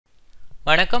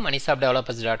வணக்கம்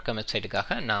anisabdevelopers.com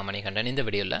வெப்சைட்டுக்காக நான் மணிகண்டன். இந்த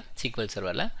வீடியோவில் SQL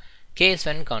Serverல case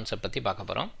when கான்செப்ட் பற்றி பார்க்க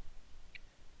போகிறோம்.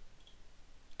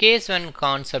 case when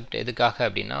கான்செப்ட் எதுக்காக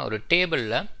அப்படின்னா, ஒரு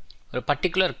டேபிளில் ஒரு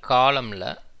particular காலமில்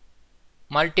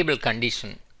multiple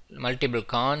condition multiple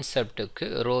கான்செப்டுக்கு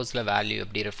ரோஸில் value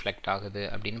எப்படி ரிஃப்ளெக்ட் ஆகுது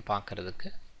அப்படின்னு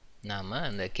பார்க்குறதுக்கு நாம்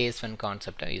அந்த case when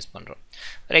கான்செப்டை யூஸ் பண்ணுறோம்.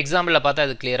 ஒரு எக்ஸாம்பிளில் பார்த்தா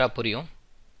அது கிளியராக புரியும்.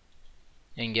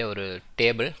 இங்கே ஒரு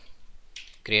டேபிள்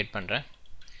க்ரியேட் பண்ணுறேன்.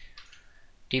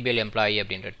 TBL employee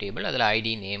அப்படின்ற டேபிள், அதில்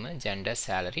ID, name, gender,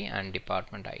 salary and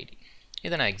department IT.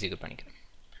 இதை நான் எக்ஸிக்யூட் பண்ணிக்கிறேன்.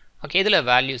 ஓகே, இதில்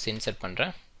வேல்யூஸ் இன்சர்ட்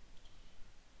பண்ணுறேன்.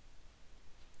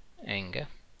 இங்கே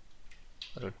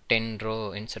ஒரு 10 ரோ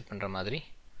இன்சர்ட் பண்ணுற மாதிரி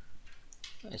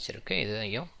வச்சுருக்கு.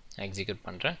 இதையும் எக்ஸிக்யூட்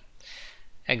பண்ணுறேன்.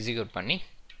 எக்ஸிக்யூட் பண்ணி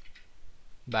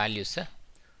வேல்யூஸை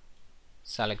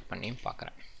செலக்ட் பண்ணி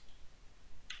பார்க்குறேன்.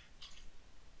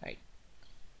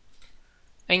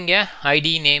 இங்கே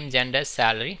ஐடி, நேம், ஜெண்டர்,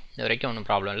 சேலரி இது வரைக்கும் ஒன்றும்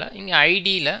ப்ராப்ளம் இல்லை. இங்கே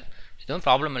ஐடியில் எதுவும்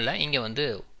ப்ராப்ளம் இல்லை. இங்கே வந்து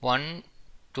 1,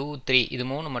 2, 3 இது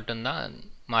 3 மட்டும்தான்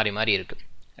மாறி மாறி இருக்குது.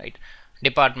 ரைட்,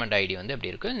 டிபார்ட்மெண்ட் ஐடி வந்து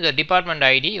எப்படி இருக்குது. இந்த டிபார்ட்மெண்ட்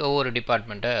ஐடி ஒவ்வொரு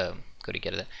டிபார்ட்மெண்ட்டை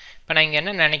குறிக்கிறது. இப்போ நான் இங்கே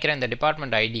என்ன நினைக்கிறேன், இந்த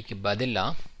டிபார்ட்மெண்ட் ஐடிக்கு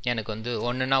பதிலாக எனக்கு வந்து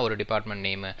 1னா ஒரு டிபார்ட்மெண்ட்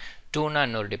நேமு, 2னா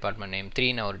இன்னொரு டிபார்ட்மெண்ட் நேம்,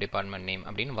 3னா ஒரு டிபார்ட்மெண்ட் நேம்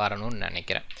அப்படின்னு வரணும்னு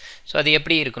நினைக்கிறேன். ஸோ அது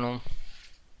எப்படி இருக்கணும்,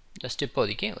 ஜஸ்ட்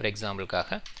இப்போதைக்கு ஒரு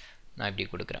எக்ஸாம்பிளுக்காக நான் இப்படி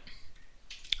கொடுக்குறேன்.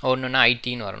 1னா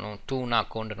ஐடின்னு வரணும், 2னா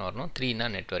அக்கௌண்ட்டுன்னு வரணும், 3னா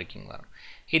நெட்வொர்க்கிங் வரணும்.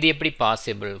 இது எப்படி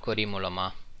பாசிபிள் கொரி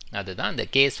மூலமாக, அதுதான் இந்த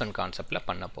கேஸ் ஒன் கான்செப்டில்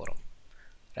பண்ண போகிறோம்.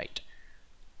 ரைட்,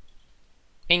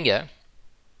 இங்கே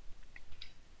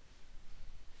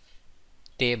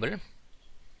டேபிள்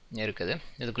இருக்குது,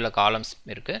 இதுக்குள்ளே காலம்ஸ்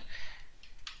இருக்குது.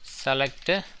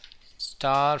 Select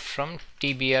star from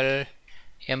DPL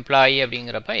employee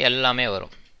அப்படிங்கிறப்ப எல்லாமே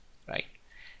வரும். ரைட்,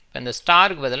 இப்போ இந்த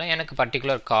ஸ்டாருக்கு பதிலாக எனக்கு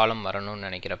பர்டிகுலர் காலம் வரணும்னு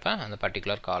நினைக்கிறப்ப அந்த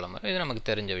பர்டிகுலர் காலம் வரும். இது நமக்கு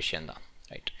தெரிஞ்ச விஷயந்தான்.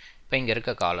 ரைட், இப்போ இங்கே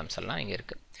இருக்க காலம்ஸ் எல்லாம் இங்கே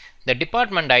இருக்குது. இந்த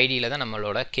டிபார்ட்மெண்ட் ஐடியில் தான்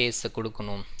நம்மளோட கேஸை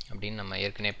கொடுக்கணும் அப்படின்னு நம்ம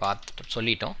ஏற்கனவே பார்த்துட்டு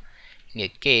சொல்லிட்டோம். இங்கே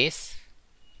கேஸ்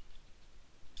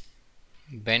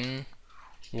when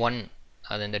 1,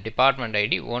 அது இந்த டிபார்ட்மெண்ட்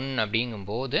ஐடி 1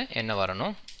 அப்படிங்கும்போது என்ன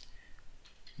வரணும்,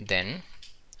 தென்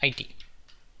ஐடி.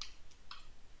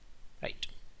 ரைட்,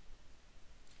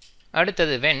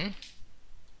 அடுத்தது when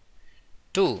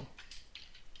 2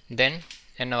 then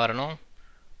என்ன வரணும்,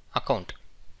 அக்கௌண்ட்.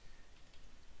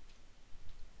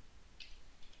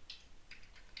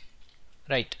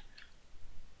 ரைட்,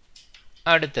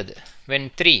 அடுத்தது when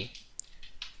 3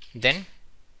 then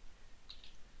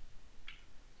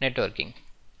நெட்வொர்க்கிங்.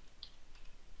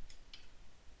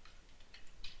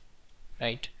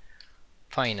 ரைட்,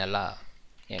 ஃபைனலாக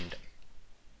எண்டு.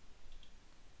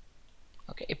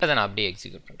 ஓகே, இப்போ தான் நான் அப்படியே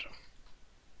எக்ஸிக்யூட் பண்ணுறேன்.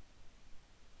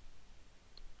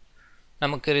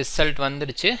 நமக்கு ரிசல்ட்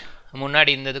வந்துடுச்சு.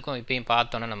 முன்னாடி இருந்ததுக்கும் இப்போயும்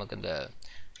பார்த்தோன்னா நமக்கு இந்த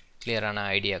கிளியரான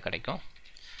ஐடியா கிடைக்கும்.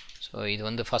 ஸோ இது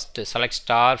வந்து ஃபஸ்ட்டு செலக்ட்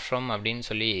ஸ்டார் ஃப்ரம் அப்படின்னு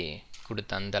சொல்லி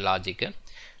கொடுத்த அந்த லாஜிக்கு.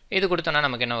 இது கொடுத்தோன்னா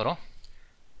நமக்கு என்ன வரும்,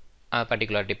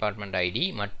 பர்டிகுலர் டிபார்ட்மெண்ட் ஐடி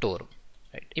மட்டும் வரும்.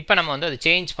 ரைட், இப்போ நம்ம வந்து அது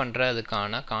சேஞ்ச்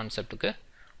பண்ணுறதுக்கான கான்செப்ட்டுக்கு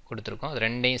கொடுத்துருக்கோம். அது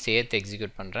ரெண்டையும் சேர்த்து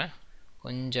எக்ஸிக்யூட் பண்ணுறேன்.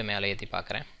 கொஞ்சம் மேலே ஏற்றி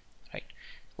பார்க்குறேன். ரைட்,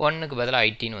 1க்கு பதிலாக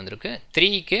ஐடின்னு வந்திருக்கு,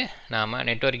 3க்கு நாம்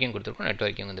நெட்வொர்க்கிங் கொடுத்துருக்கோம்,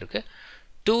 நெட்வொர்க்கிங் வந்திருக்கு.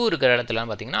 2 இருக்கிற இடத்துலாம்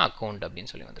பார்த்திங்கன்னா அக்கௌண்ட் அப்படின்னு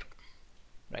சொல்லி வந்திருக்கு.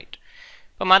 ரைட்,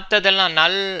 இப்போ மற்றதெல்லாம்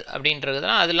நல்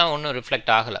அப்படின்றதுலாம் அதெல்லாம் ஒன்றும் ரிஃப்ளெக்ட்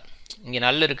ஆகலை. இங்கே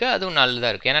நல் இருக்குது, அதுவும் நல்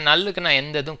தான் இருக்குது. ஏன்னா நல்லுக்கு நான்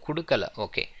எந்த இதுவும் கொடுக்கல.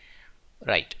 ஓகே,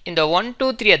 ரைட், இந்த 1, 2,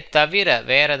 3 தவிர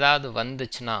வேறு ஏதாவது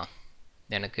வந்துச்சுன்னா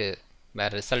எனக்கு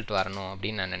வேறு ரிசல்ட் வரணும்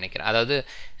அப்படின்னு நான் நினைக்கிறேன். அதாவது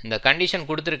இந்த கண்டிஷன்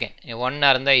கொடுத்துருக்கேன்,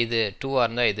 1ஆக இருந்தால் இது, 2ஆக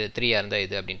இருந்தால் இது, 3ஆக இருந்தால்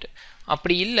இது அப்படின்ட்டு.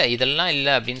 அப்படி இல்லை, இதெல்லாம்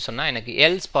இல்லை அப்படின்னு சொன்னால் எனக்கு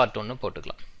எல்ஸ் பார்ட் ஒன்று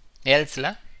போட்டுக்கலாம்.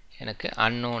 எல்ஸில் எனக்கு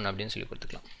அன்னோன் அப்படின்னு சொல்லி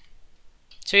கொடுத்துக்கலாம்.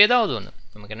 ஸோ ஏதாவது ஒன்று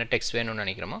நமக்கு என்ன டெக்ஸ்ட் வேணும்னு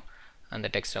நினைக்கிறோமோ அந்த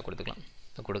டெக்ஸ்ட்டாக கொடுத்துக்கலாம்.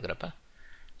 இப்போ கொடுக்குறப்ப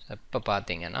இப்போ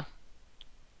பார்த்தீங்கன்னா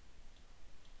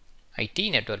ஐடி,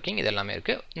 நெட்வொர்க்கிங் இது எல்லாமே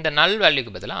இருக்குது. இந்த நல்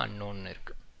வேல்யூக்கு பதிலாக அன்னோன்னு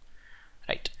இருக்குது.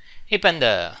 ரைட், இப்போ இந்த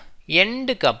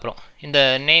எண்டுக்கு அப்புறம் இந்த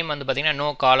நேம் வந்து பார்த்திங்கன்னா நோ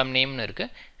காலம் நேம்னு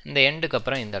இருக்குது. இந்த எண்டுக்கு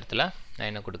அப்புறம் இந்த இடத்துல நான்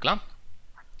என்ன கொடுக்கலாம்,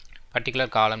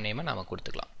 பர்டிகுலர் காலம் நேமை நாம்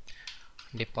கொடுத்துக்கலாம்,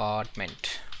 department.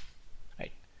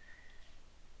 Right,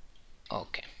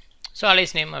 okay. So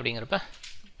Alice name அப்படிங்கிறப்ப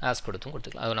ஆஸ்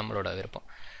கொடுத்துக்கலாம். அது நம்மளோட விருப்பம்.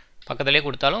 பக்கத்துலேயே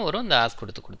கொடுத்தாலும் வரும், இந்த ஆஸ்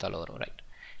கொடுத்தாலும் வரும். ரைட்,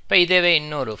 இப்போ இதேவே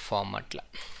இன்னொரு ஃபார்மேட்டில்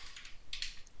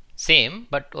சேம்,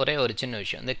 பட் ஒரே ஒரு சின்ன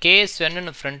விஷயம். இந்த கேஸ்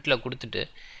வேணுன்னு ஃப்ரண்ட்டில் கொடுத்துட்டு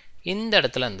இந்த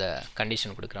இடத்துல இந்த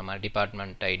கண்டிஷன் கொடுக்குற மாதிரி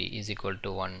department IT is equal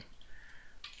to 1,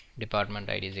 department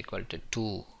IT is equal to 2,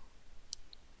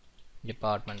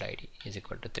 department IT is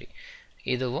equal to 3.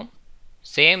 இதுவும்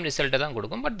சேம் ரிசல்ட்டை தான்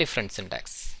கொடுக்கும், பட் டிஃப்ரெண்ட்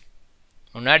சின்டாக்ஸ்.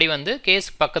 முன்னாடி வந்து கேஸ்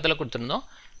பக்கத்தில் கொடுத்துருந்தோம்,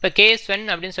 இப்போ கேஸ் வென்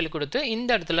அப்படின்னு சொல்லி கொடுத்து இந்த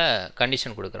இடத்துல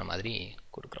கண்டிஷன் கொடுக்குற மாதிரி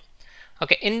கொடுக்குறோம்.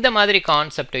 ஓகே, இந்த மாதிரி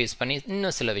கான்செப்டை யூஸ் பண்ணி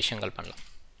இன்னும் சில விஷயங்கள் பண்ணலாம்.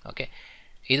 ஓகே,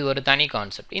 இது ஒரு தனி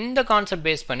கான்செப்ட். இந்த கான்செப்ட்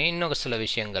பேஸ் பண்ணி இன்னும் சில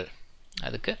விஷயங்கள்,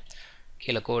 அதுக்கு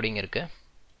கீழே கோடிங் இருக்குது.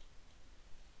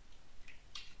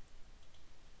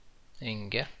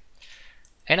 இங்கே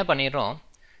என்ன பண்ணிடுறோம்,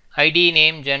 ஐடி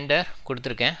நேம் ஜெண்டர்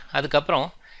கொடுத்துருக்கேன். அதுக்கப்புறம்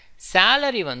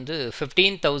சேலரி வந்து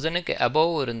 15,000க்கு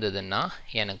அபோவ் இருந்ததுன்னா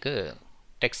எனக்கு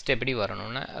டெக்ஸ்ட் எப்படி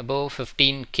வரணும்னா அபோவ்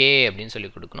 15K அப்படின்னு சொல்லி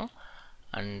கொடுக்கணும்.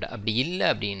 அண்ட் அப்படி இல்லை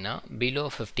அப்படின்னா பிலோ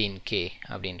 15K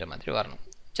அப்படின்ற மாதிரி வரணும்.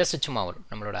 ஜஸ்ட் சும்மா வரும்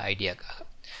நம்மளோட ஐடியாக்காக.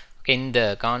 ஓகே, இந்த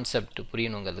கான்செப்ட்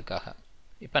புரியணுங்கிறதுக்காக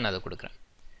இப்போ நான் அதை கொடுக்குறேன்.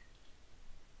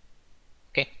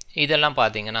 ஓகே, இதெல்லாம்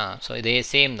பார்த்தீங்கன்னா ஸோ இதே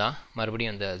சேம் தான்.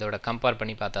 மறுபடியும் இதோட கம்பேர்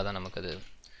பண்ணி பார்த்தா தான் நமக்கு அது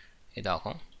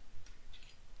இதாகும்.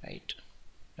 ரைட்,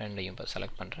 ரெண்டையும் இப்போ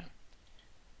செலக்ட் பண்ணுறேன்.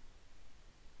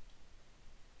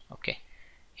 ஓகே,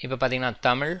 இப்போ பார்த்தீங்கன்னா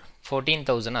தமிழ்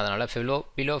 14,000, அதனால்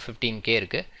பிலோ 15K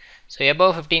இருக்குது. ஸோ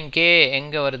எபோவ் 15K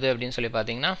எங்கே வருது அப்படின்னு சொல்லி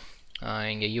பார்த்தீங்கன்னா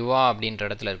இங்கே யுவா அப்படின்ற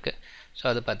இடத்துல இருக்குது. ஸோ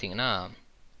அது பார்த்தீங்கன்னா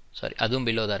சாரி, அதுவும்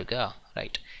பிலோ தான் இருக்கா.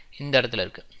 ரைட், இந்த இடத்துல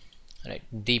இருக்குது. ரைட்,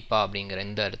 தீபா அப்படிங்கிற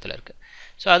இந்த இடத்துல இருக்குது.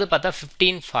 ஸோ அது பார்த்தா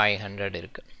 15,500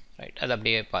 இருக்குது. ரைட், அது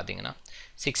அப்படியே பார்த்தீங்கன்னா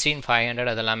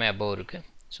 16,500 அதெல்லாமே அபோவ் இருக்குது.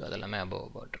 ஸோ அதெல்லாமே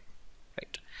அபோவ்.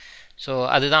 ரைட், ஸோ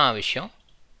அதுதான் விஷயம்.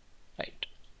 ரைட்,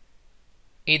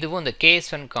 இதுவும் இந்த கேஸ்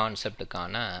ஒன்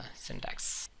கான்செப்டுக்கான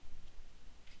சின்டாக்ஸ்.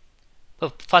 இப்போ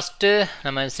ஃபஸ்ட்டு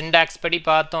நம்ம சின்டாக்ஸ் படி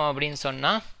பார்த்தோம் அப்படின்னு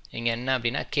சொன்னால் இங்கே என்ன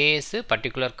அப்படின்னா கேஸு,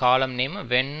 பர்டிகுலர் காலம் name,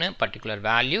 Wayne, particular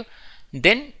value,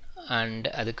 then and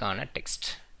அதுக்கான டெக்ஸ்ட்.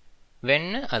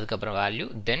 வென்னு, அதுக்கப்புறம் வேல்யூ,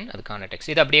 தென் அதுக்கான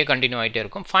டெக்ஸ்ட். இது அப்படியே கண்டினியூ ஆகிட்டே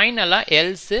இருக்கும். ஃபைனலாக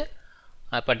எல்ஸு,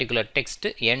 பர்டிகுலர்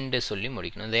டெக்ஸ்ட்டு, எண்டு சொல்லி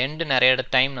முடிக்கணும். இந்த எண்டு நிறைய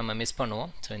டைம் நம்ம மிஸ்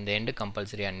பண்ணுவோம். ஸோ இந்த எண்டு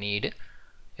கம்பல்சரியாக நீடு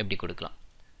எப்படி கொடுக்கலாம்.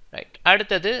 ரைட்,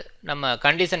 அடுத்தது நம்ம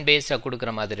கண்டிஷன் பேஸ்டாக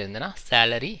கொடுக்குற மாதிரி இருந்ததுன்னா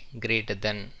சேலரி கிரேட்டர்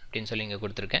தென் அப்படின்னு சொல்லி இங்கே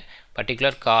கொடுத்துருக்கேன்.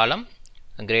 பர்டிகுலர் காலம்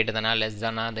கிரேட்டர் தானா, லெஸ்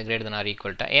தானா, அது கிரேட்டர் தானா,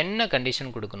 ஈக்குவல்ட்டா, என்ன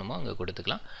கண்டிஷன் கொடுக்கணுமோ அங்கே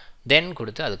கொடுத்துக்கலாம். தென்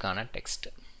கொடுத்து அதுக்கான டெக்ஸ்ட்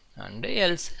அண்டு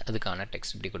எல்ஸ் அதுக்கான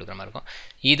டெக்ஸ்ட் இப்படி கொடுக்குற மாதிரி இருக்கும்.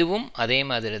 இதுவும் அதே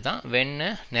மாதிரி தான். வென்னு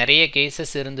நிறைய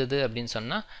கேசஸ் இருந்தது அப்படின்னு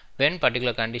சொன்னால் வென்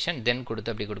பர்டிகுலர் கண்டிஷன் தென்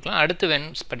கொடுத்து அப்படி கொடுக்கலாம். அடுத்து வென்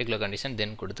பர்டிகுலர் கண்டிஷன்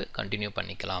தென் கொடுத்து கண்டினியூ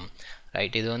பண்ணிக்கலாம்.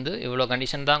 ரைட், இது வந்து இவ்வளோ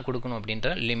கண்டிஷன் தான் கொடுக்கணும் அப்படின்ற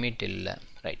லிமிட் இல்லை.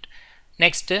 ரைட்,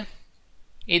 நெக்ஸ்ட்டு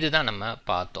இதுதான் நம்ம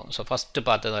பார்த்தோம். So first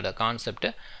பார்த்ததோட concept.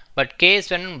 But case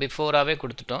when பிஃபோராகவே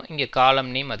கொடுத்துட்டோம். இங்கே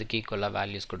காலம் நேம் அதுக்கு ஈக்குவலாக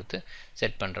வேல்யூஸ் கொடுத்து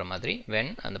செட் பண்ணுற மாதிரி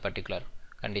வென் அந்த particular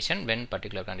condition, when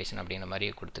particular condition அப்படிங்கிற மாதிரி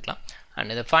கொடுத்துக்கலாம்.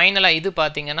 அண்ட் இது ஃபைனலாக இது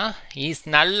பார்த்தீங்கன்னா ஈஸ்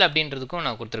நல் அப்படின்றதுக்கும்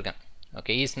நான் கொடுத்துருக்கேன்.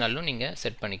 ஓகே, ஈஸ் நல்லும் நீங்கள்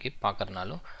செட் பண்ணிக்கி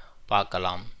பார்க்குறனாலும்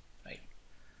பார்க்கலாம். ரைட்,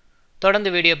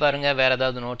 தொடர்ந்து வீடியோ பாருங்கள். வேறு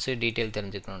ஏதாவது நோட்ஸு டீட்டெயில்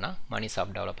தெரிஞ்சுக்கணுன்னா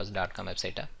moneysoftdevelopers.com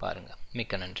வெப்சைட்டை பாருங்கள்.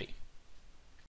 மிக்க நன்றி.